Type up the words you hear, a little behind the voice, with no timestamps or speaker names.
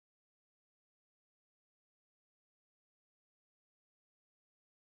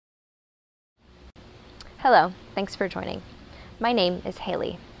Hello, thanks for joining. My name is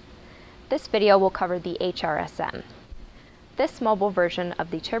Haley. This video will cover the HRSM. This mobile version of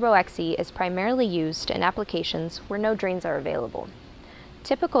the Turbo XE is primarily used in applications where no drains are available.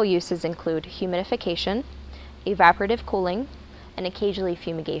 Typical uses include humidification, evaporative cooling, and occasionally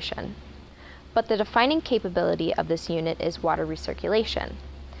fumigation. But the defining capability of this unit is water recirculation.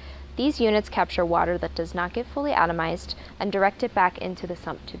 These units capture water that does not get fully atomized and direct it back into the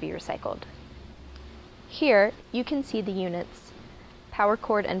sump to be recycled. Here, you can see the units: power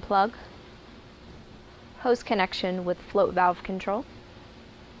cord and plug, hose connection with float valve control,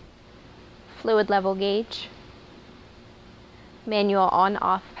 fluid level gauge, manual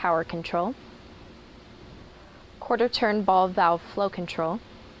on-off power control, quarter turn ball valve flow control,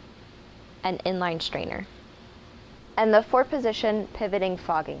 and inline strainer, and the 4-position pivoting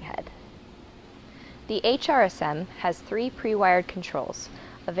fogging head. The HRSM has 3 pre-wired controls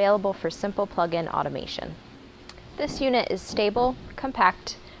available for simple plug-in automation. This unit is stable,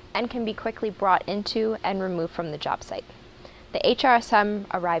 compact, and can be quickly brought into and removed from the job site. The HRSM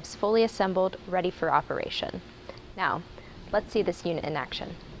arrives fully assembled, ready for operation. Now, let's see this unit in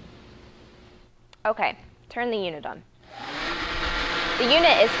action. Okay, turn the unit on. The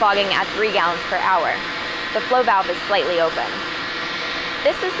unit is fogging at 3 gallons per hour. The flow valve is slightly open.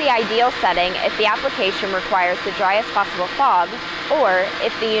 This is the ideal setting if the application requires the driest possible fog, or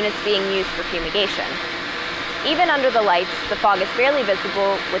if the unit's being used for fumigation. Even under the lights, the fog is barely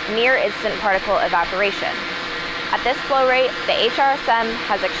visible with near-instant particle evaporation. At this flow rate, the HRSM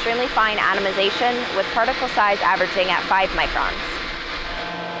has extremely fine atomization with particle size averaging at 5 microns.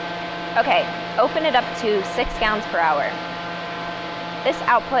 Okay, open it up to 6 gallons per hour. This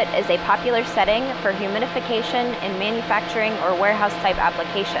output is a popular setting for humidification in manufacturing or warehouse-type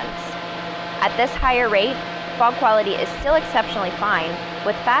applications. At this higher rate, fog quality is still exceptionally fine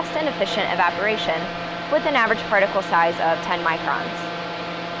with fast and efficient evaporation with an average particle size of 10 microns.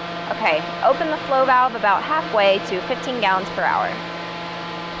 Okay, open the flow valve about halfway to 15 gallons per hour.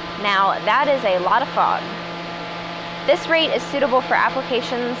 Now, that is a lot of fog. This rate is suitable for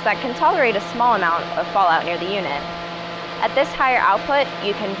applications that can tolerate a small amount of fallout near the unit. At this higher output,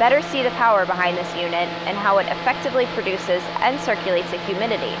 you can better see the power behind this unit and how it effectively produces and circulates the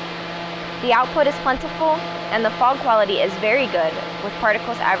humidity. The output is plentiful, and the fog quality is very good, with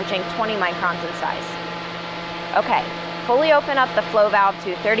particles averaging 20 microns in size. Okay, fully open up the flow valve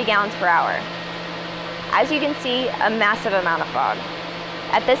to 30 gallons per hour. As you can see, a massive amount of fog.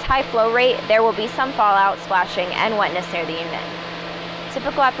 At this high flow rate, there will be some fallout, splashing, and wetness near the unit.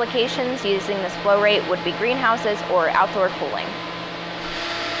 Typical applications using this flow rate would be greenhouses or outdoor cooling.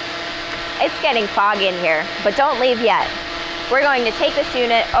 It's getting foggy in here, but don't leave yet. We're going to take this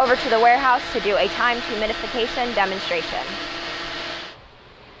unit over to the warehouse to do a timed humidification demonstration.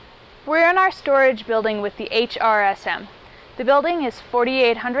 We're in our storage building with the HRSM. The building is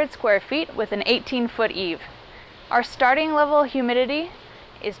 4,800 square feet with an 18-foot eave. Our starting level humidity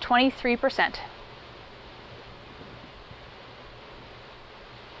is 23%.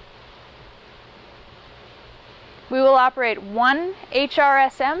 We will operate one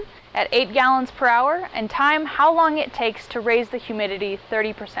HRSM at 8 gallons per hour and time how long it takes to raise the humidity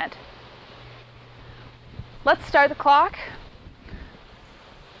 30%. Let's start the clock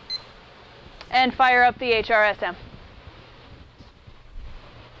and fire up the HRSM.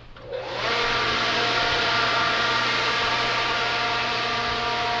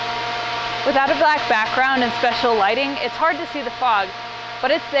 Without a black background and special lighting, it's hard to see the fog,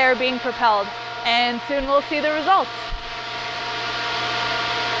 but it's there being propelled, and soon we'll see the results.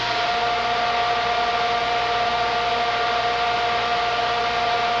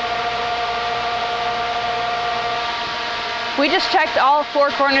 We just checked all 4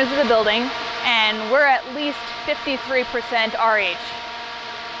 corners of the building, and we're at least 53% RH,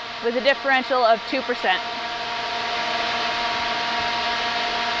 with a differential of 2%.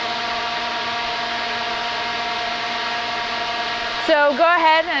 So go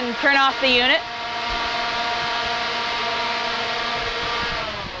ahead and turn off the unit.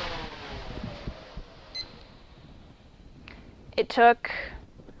 It took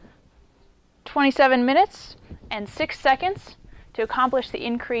 27 minutes and 6 seconds to accomplish the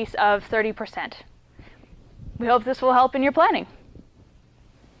increase of 30%. We hope this will help in your planning.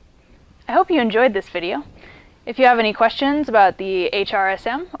 I hope you enjoyed this video. If you have any questions about the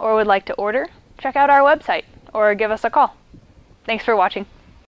HRSM or would like to order, check out our website or give us a call. Thanks for watching.